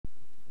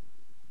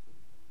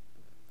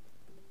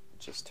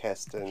Just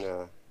testing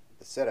the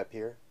setup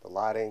here, the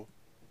lighting,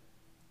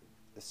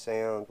 the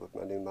sound with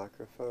my new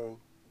microphone.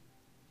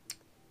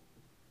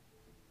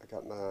 I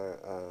got my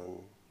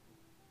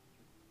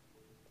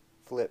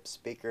flip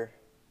speaker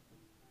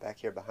back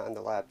here behind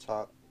the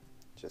laptop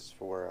just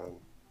for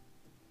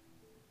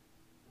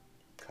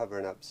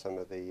covering up some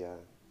of the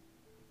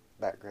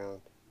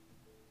background.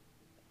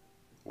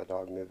 My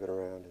dog moving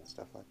around and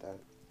stuff like that.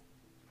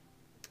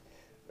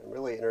 I'm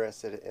really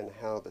interested in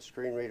how the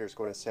screen reader is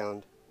going to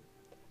sound.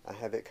 I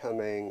have it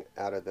coming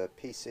out of the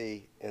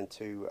PC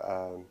into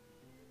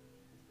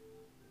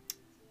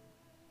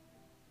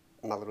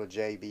my little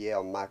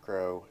JBL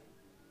Micro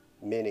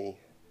Mini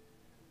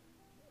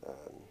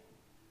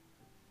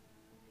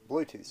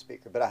Bluetooth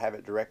speaker, but I have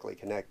it directly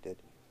connected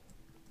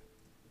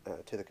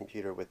to the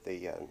computer with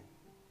the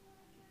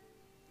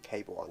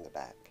cable on the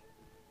back.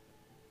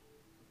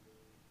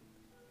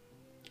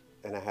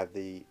 And I have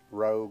the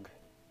Rogue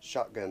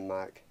shotgun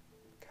mic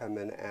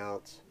coming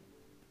out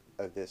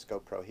of this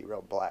GoPro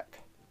Hero Black,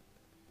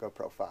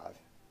 GoPro 5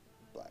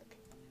 Black.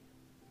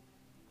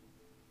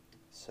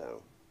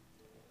 So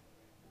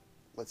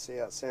let's see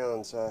how it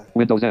sounds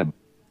Windows M.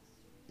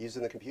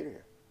 using the computer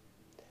here.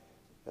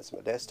 That's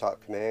my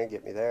desktop command,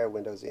 get me there.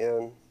 Windows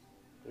M.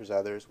 There's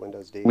others,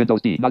 Windows D.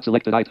 Windows D, not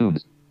selected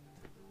iTunes.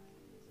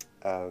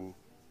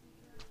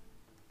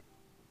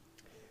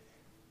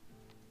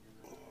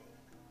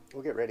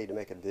 We'll get ready to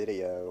make a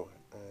video,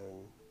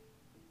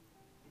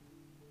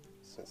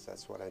 since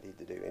that's what I need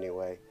to do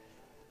anyway.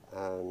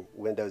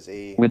 Windows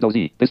E. Windows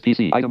E, this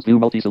PC, items view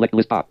multi-select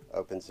list pop.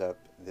 Opens up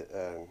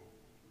the,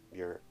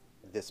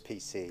 this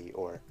PC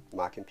or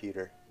my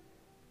computer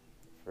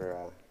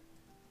for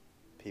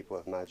people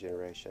of my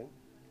generation.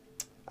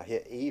 I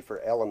hit E for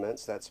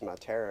Elements. That's my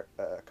 2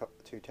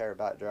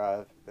 terabyte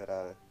drive that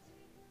I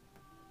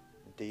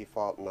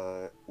default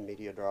my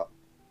media drops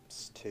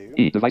to.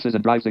 E, devices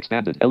and drives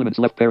expanded. Elements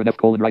left parent F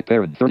colon right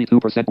parent. 32%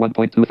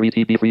 1.23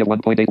 TB free of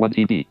 1.81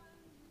 TB.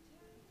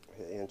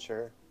 Hit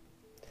Enter.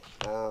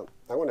 I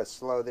want to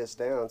slow this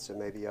down so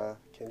maybe I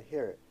can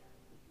hear it.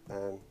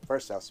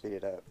 First I'll speed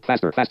it up.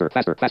 Faster. I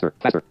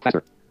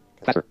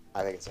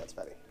think it sounds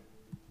funny.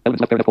 Elements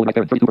left parent F colon right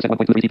parent. 32%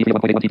 1.23 TB free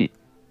of 1.81 TB.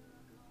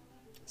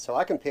 So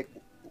I can pick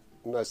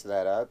most of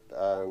that up.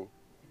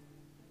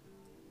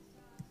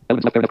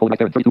 Elements left parent F colon right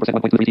parent. 32%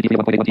 1.23 TB free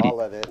of 1.81 TB.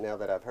 All of it now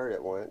that I've heard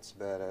it once,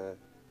 but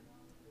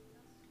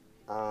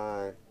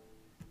I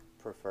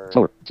prefer...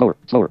 Slower.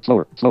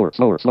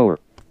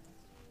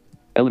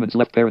 Elements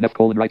left parent F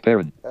colon right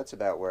parent. That's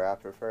about where I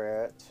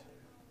prefer it.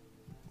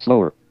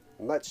 Slower.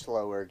 Much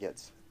slower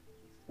gets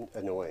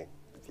annoying,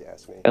 if you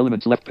ask me.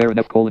 Elements left parent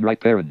F colon right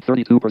parent.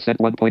 32%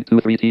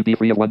 1.23 TB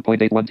free of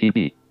 1.81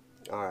 TB.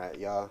 Alright,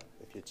 y'all.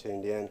 If you're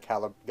tuned in,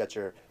 got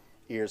your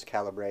ears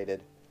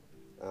calibrated,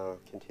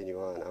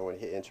 continue on. I want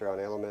to hit Enter on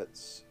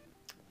Elements.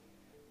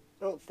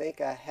 I don't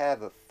think I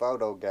have a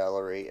photo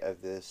gallery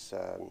of this.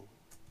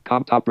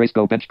 Com top brace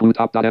go bench blue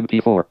top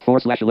 .mp4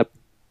 /11.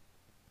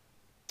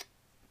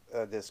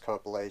 This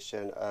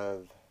compilation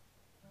of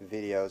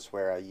videos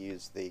where I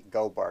use the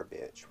Go Bar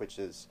bench, which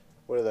is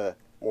one of the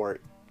more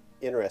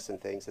interesting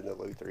things in the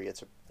Luthier.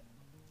 It's a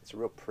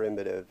real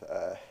primitive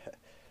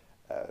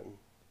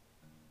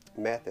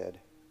method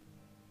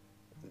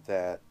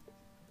that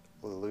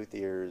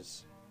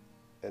luthiers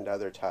and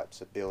other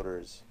types of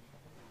builders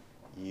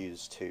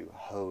use to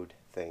hold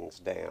things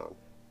down.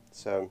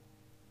 So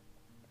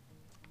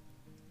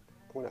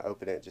I want to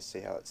open it and just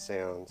see how it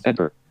sounds.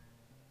 Enter.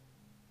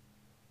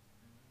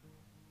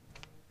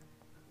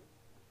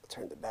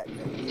 Turn the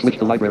background music Click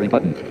the off. library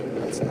button.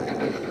 That's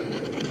loud.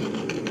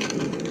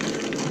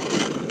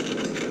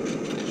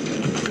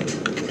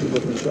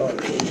 Looking sharp.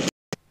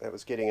 That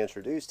was getting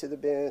introduced to the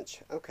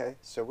bench. Okay,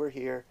 so we're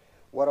here.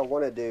 What I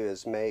want to do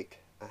is I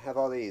have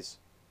all these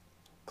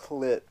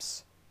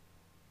clips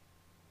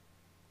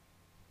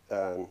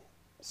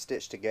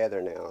stitched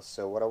together now.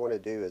 So what I want to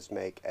do is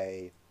make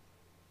a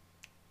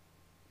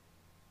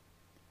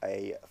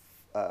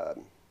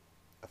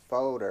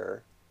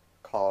folder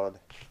called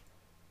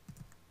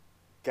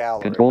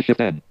Gallery. Control Shift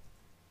N.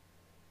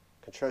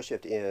 Control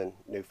Shift N,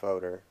 new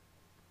folder.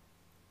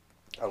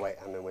 Oh wait,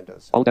 I'm in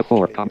Windows. Alt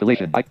F4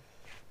 compilation.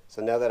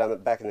 So now that I'm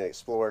back in the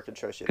Explorer,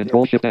 Control Shift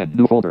Control Shift N,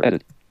 new folder,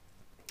 edit.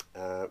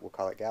 We'll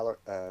call it Gallery.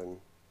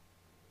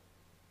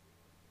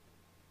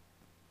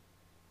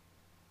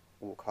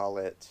 We'll call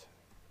it.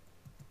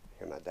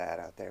 Hear my dad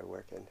out there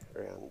working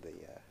around the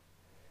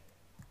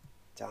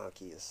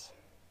donkeys.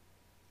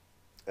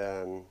 What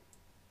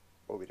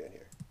are we doing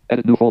here?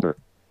 Edit new folder.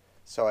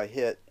 So I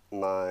hit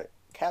my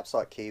caps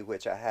lock key,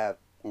 which I have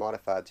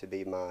modified to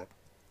be my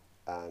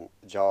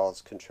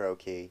JAWS control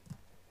key,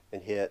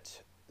 and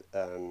hit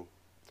what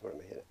am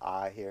I hitting?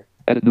 I here.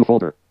 Edit new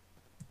folder.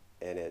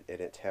 And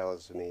it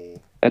tells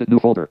me edit new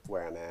folder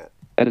where I'm at.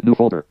 Edit new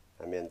folder.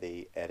 I'm in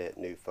the edit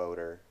new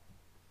folder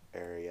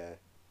area.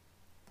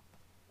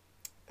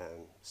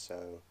 So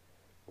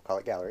we'll call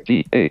it Gallery.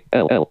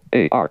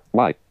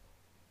 G-A-L-L-A-R-Y.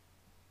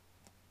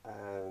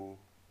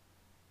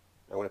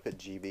 I want to put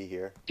GB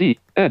here.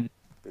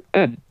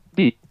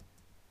 G-N-N-B.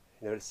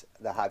 Notice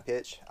the high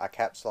pitch. I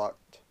caps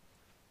locked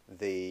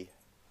the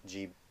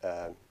GB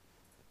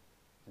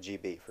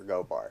for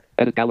Go bar.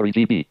 Edit gallery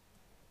GB.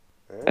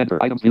 Right.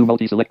 Enter items view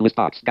multi-select list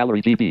box.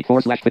 Gallery GB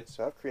 /fit.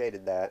 So I've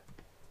created that.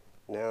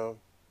 Now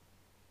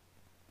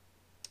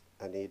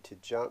I need to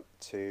jump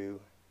to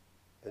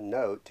a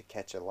note to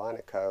catch a line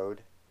of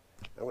code.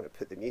 I'm going to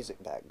put the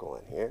music back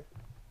going here.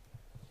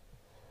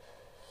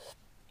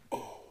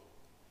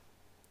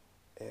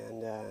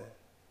 And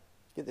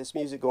get this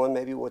music going.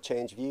 Maybe we'll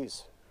change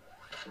views.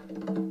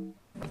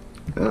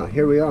 Oh,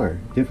 here we are.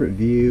 Different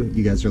view.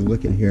 You guys are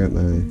looking here at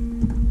my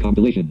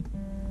compilation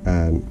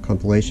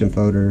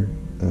folder.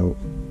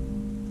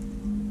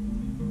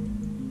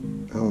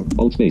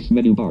 Alt space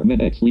menu bar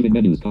med X leaving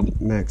menus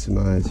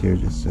maximize here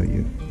just so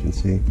you can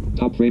see.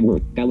 Top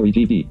framework gallery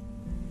GB.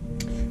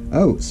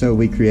 Oh, so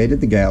we created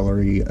the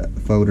gallery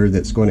folder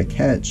that's going to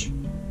catch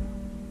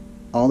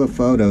all the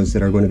photos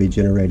that are going to be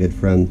generated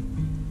from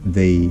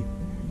the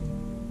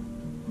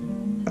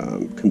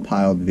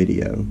compiled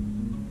video.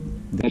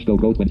 Dash go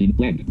 20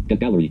 blank get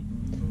gallery.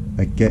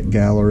 A get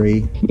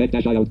gallery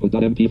dash I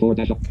output.mp4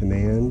 dash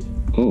command.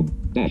 Home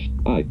dash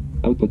I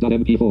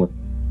output.mp4.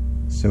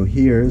 So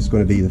here is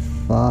going to be the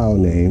file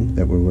name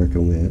that we're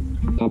working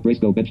with. Top race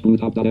go bench blue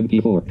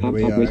top.mp4. Top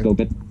race go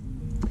bench.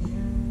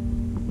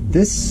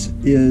 This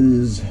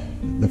is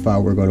the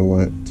file we're going to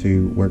want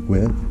to work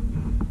with.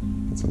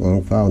 It's a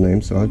long file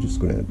name, so I'm just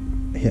going to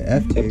hit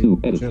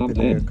F2, edit, jump in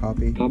there,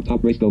 copy.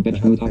 Top race go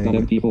bench blue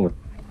top.mp4.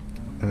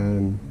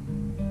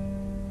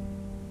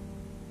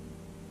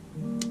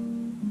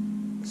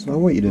 So I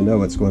want you to know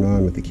what's going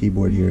on with the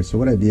keyboard here. So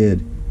what I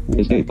did,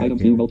 escape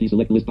items view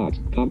multi-select list box.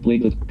 Comp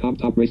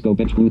top race go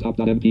bench blue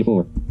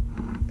top.mp4.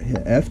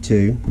 Hit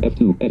F2.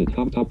 Edit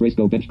top race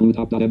go bench blue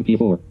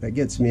top.mp4. That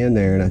gets me in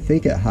there, and I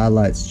think it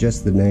highlights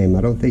just the name.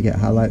 I don't think it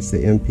highlights the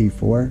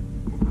MP4.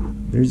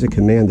 There's a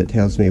command that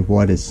tells me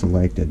what is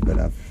selected, but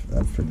I've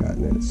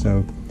forgotten it.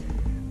 So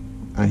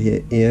I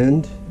hit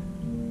end.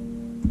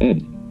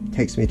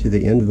 Takes me to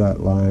the end of that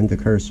line, the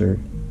cursor.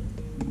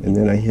 And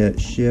then I hit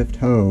Shift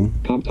Home.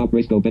 Top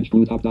race go bench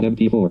blue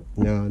top.mp4.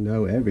 Now I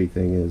know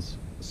everything is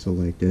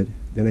selected.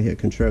 Then I hit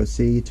Control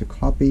C to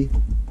copy.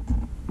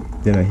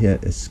 Then I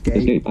hit Escape.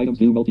 Escape items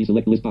view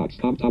multi-select list box.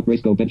 Top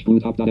race go bench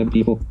blue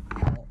top.mp4.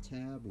 Alt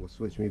tab will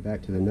switch me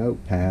back to the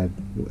notepad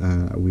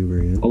we were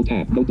in. Alt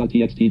tab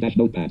note.txt dash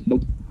notepad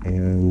note.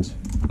 And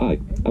I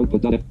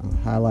output.m. I'll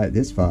highlight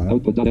this file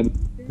Output.m.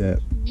 that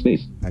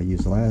space I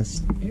used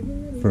last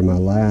for my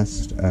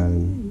last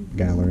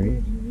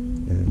gallery,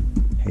 and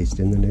paste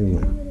in the new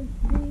one.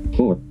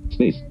 4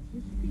 space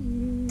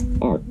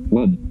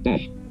R1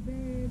 dash.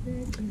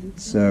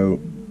 So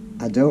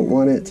I don't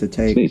want it to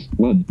take space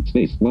 1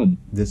 space 1.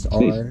 This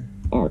space,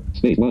 R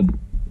space 1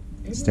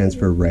 stands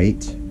for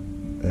rate.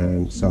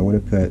 So I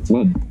want to put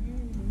 1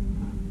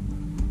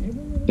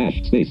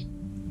 dash space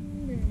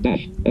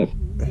dash F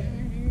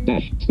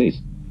dash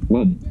space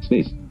 1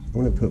 space. I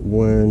want to put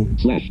 1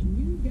 slash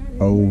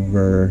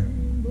over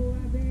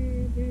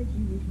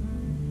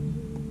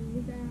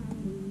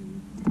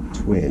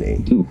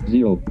 20. 2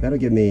 0. That'll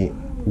give me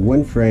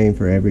 1 frame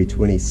for every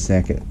 20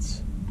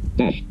 seconds.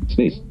 Dash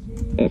space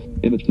F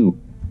image 2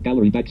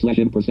 gallery backslash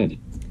 %.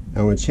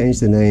 I want to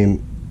change the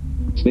name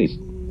space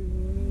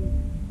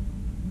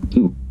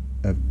 2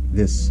 of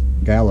this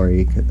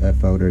gallery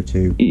folder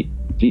to E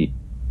G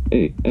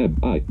A M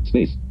I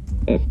space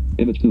F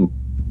image 2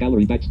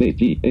 gallery backspace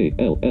G A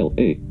L L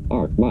A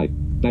R Y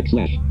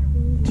backslash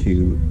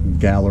to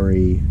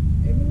gallery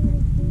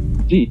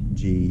G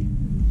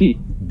B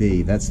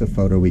B. That's the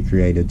folder we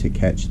created to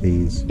catch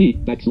these B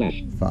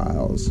backslash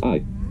files.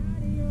 I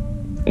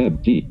M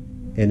G.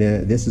 And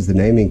this is the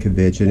naming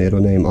convention.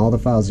 It'll name all the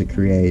files it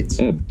creates.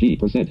 MG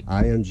 %.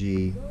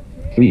 IMG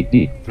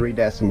 3D. 3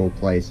 decimal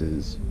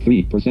places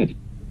 3%.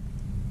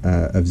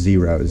 Of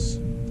zeros.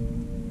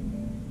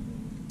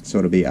 So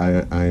it'll be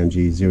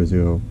IMG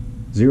 000,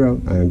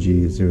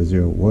 IMG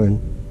 001,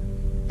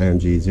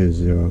 IMG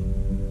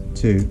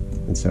 002,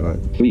 and so on.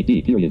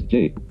 3D period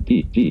J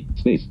P G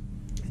space.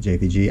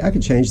 JPG. I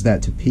could change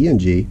that to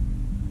PNG,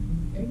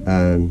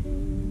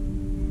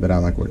 but I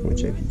like working with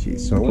JPG.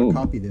 So I want to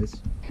copy this.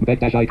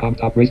 Backdash icon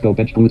top race go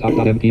bench blue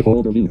top.mp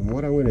folder view. And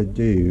what I want to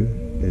do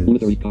is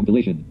Literary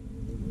compilation.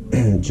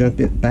 Jump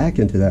it back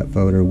into that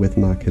folder with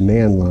my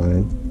command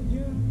line.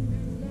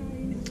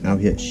 I'll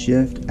hit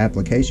Shift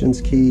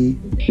Applications key.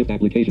 Shift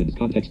Applications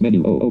context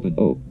menu O open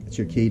O. It's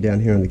your key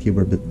down here on the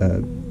keyboard, to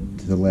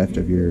the left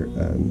of your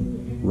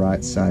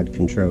right side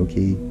Control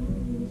key.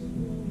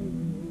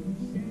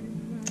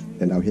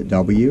 And I'll hit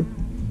W.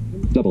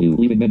 W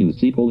leaving menu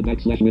C :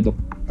 /window.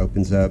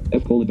 Opens up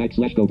F : /GoPro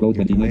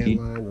your 2019.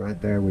 command line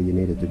right there where you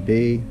need it to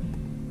be.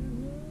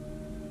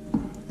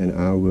 And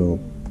I will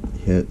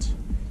hit,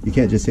 you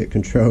can't just hit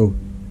Control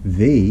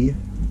V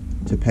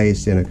to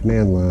paste in a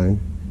command line.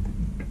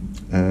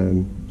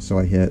 So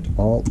I hit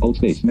Alt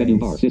space menu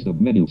bar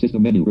system menu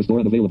restore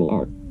unavailable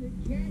R.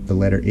 The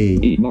letter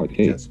E mark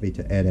K. Jumps me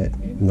to edit,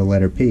 and the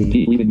letter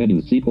P leaving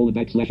menu C :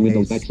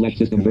 /Windows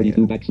 /system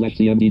 32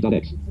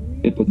 /CMD.X.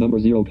 Input number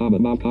 0,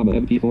 MOV,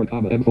 MP4,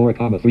 M4,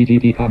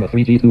 3GP,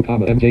 3G2,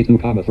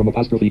 MJ2, from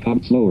apostrophe,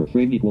 slower.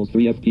 Frame equals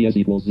 3 FPS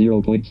equals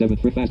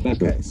 0.7 faster.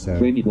 Okay, so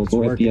frame equals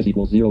 4 working. FPS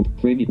equals 0.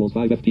 Frame equals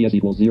 5 FPS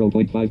equals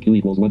 0.5 Q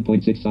equals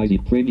 1.6 size.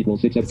 Frame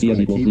equals 6 It's FPS going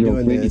to equals keep 0.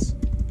 doing Frame this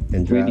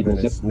and driving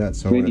us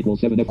nuts. So frame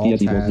equals 7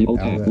 FPS equals 0.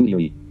 Tab.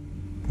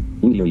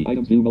 Blueberry.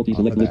 Items view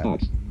multi-select list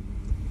box.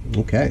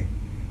 Okay.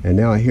 And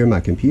now I hear my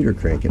computer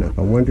cranking up.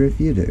 I wonder if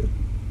you do.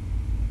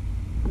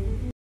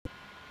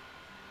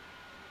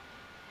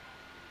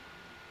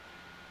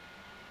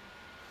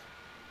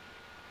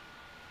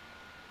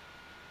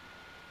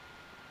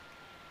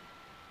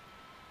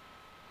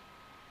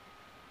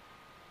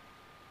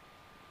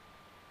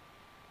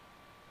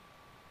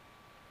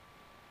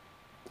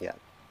 Yeah,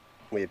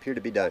 we appear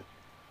to be done.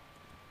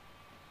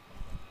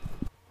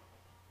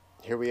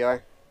 Here we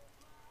are.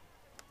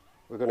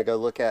 We're going to go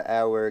look at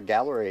our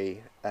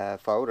gallery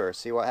folder,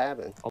 see what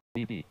happened.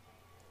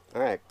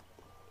 Alright.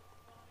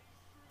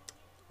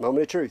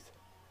 Moment of truth.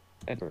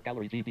 Enter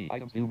gallery GP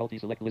items view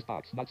multi-select list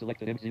box. Not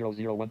selected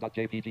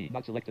M001.jpg.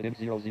 Not selected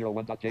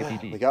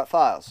M001.jpg. We got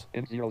files.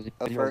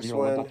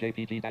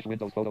 M001.jpg dash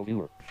Windows photo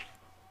viewer.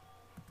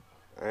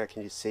 Alright,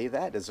 can you see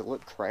that? Does it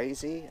look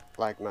crazy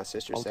like my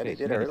sister said it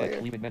did earlier?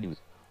 Leaving menus.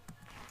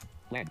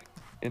 Blank.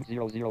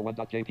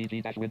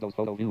 M001.jpg dash Windows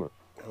photo viewer.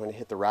 I'm going to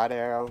hit the right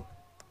arrow.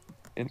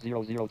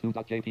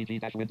 M002.jpg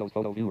dash Windows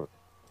photo viewer.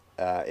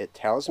 It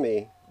tells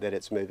me that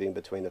it's moving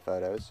between the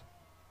photos.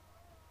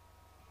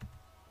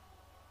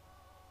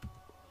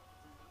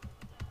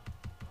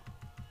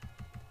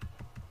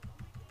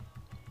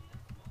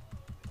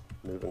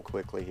 Moving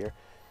quickly here.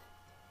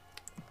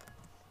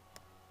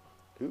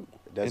 Ooh,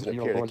 it doesn't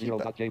appear to keep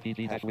up. And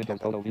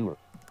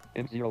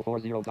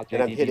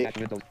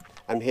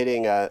I'm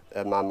hitting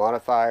my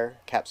modifier,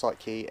 caps lock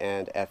key,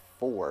 and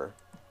F4.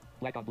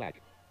 Black on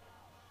black.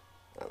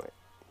 Oh, wait.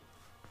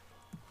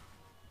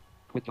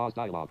 Quit JAWS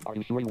dialog. Are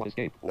you sure you want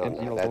to escape? No,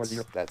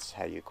 that's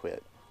how you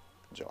quit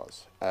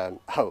JAWS.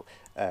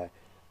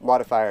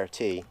 Modifier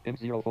T.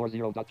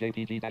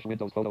 M040.jpg dash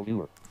Windows photo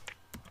viewer.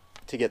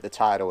 To get the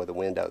title of the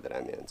window that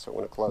I'm in. So I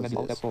want to close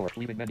menu this. F4,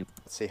 leaving menu.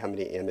 Let's see how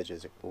many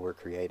images were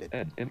created.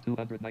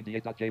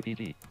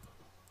 M298.jpg.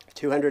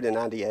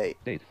 298.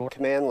 Date 4.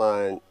 Command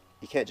line,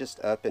 you can't just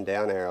up and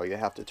down arrow. You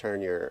have to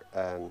turn your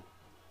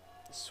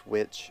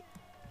switch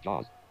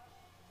JAWS.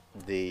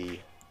 the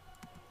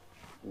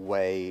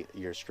way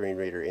your screen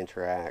reader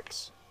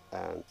interacts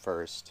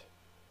first,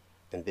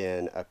 and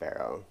then up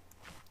arrow.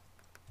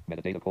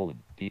 Metadata colon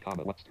P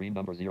comma what stream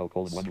number 0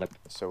 colon 1 left.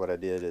 So what I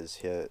did is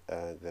hit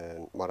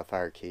the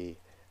modifier key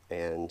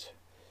and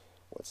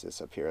what's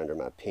this up here under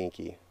my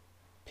pinky?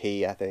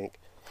 P, I think.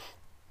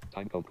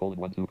 Time code colon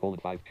 1 2 colon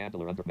 5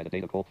 handler under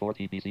metadata code 4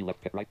 TPC left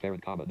right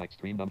parent comma next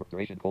stream number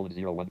duration colon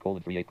 0 1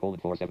 colon 38 colon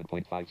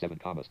 47.57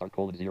 comma start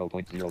colon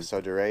 0.0.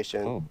 So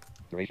duration. Home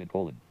duration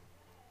colon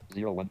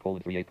 0 1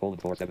 colon 38 colon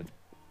 47.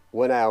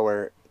 1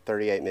 hour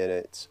 38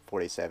 minutes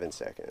 47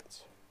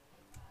 seconds.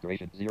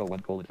 Duration 0 1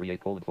 colon 38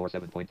 colon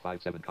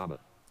 47.57 comma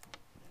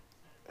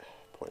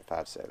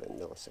 0.57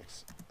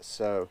 milliseconds.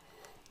 So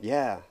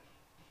yeah,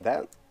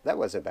 that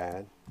wasn't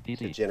bad. PC.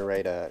 To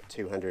generate a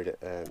 200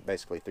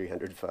 basically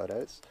 300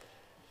 photos.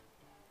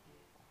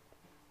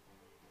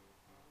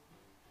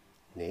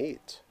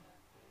 Neat.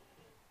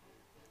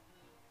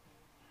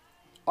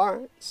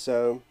 Alright,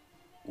 so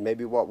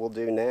maybe what we'll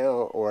do now,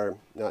 or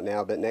not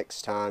now but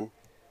next time,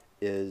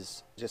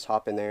 is just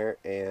hop in there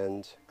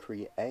and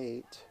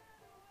create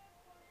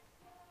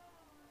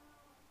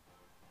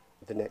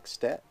the next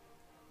step,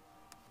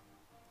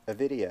 a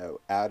video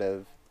out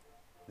of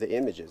the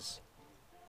images.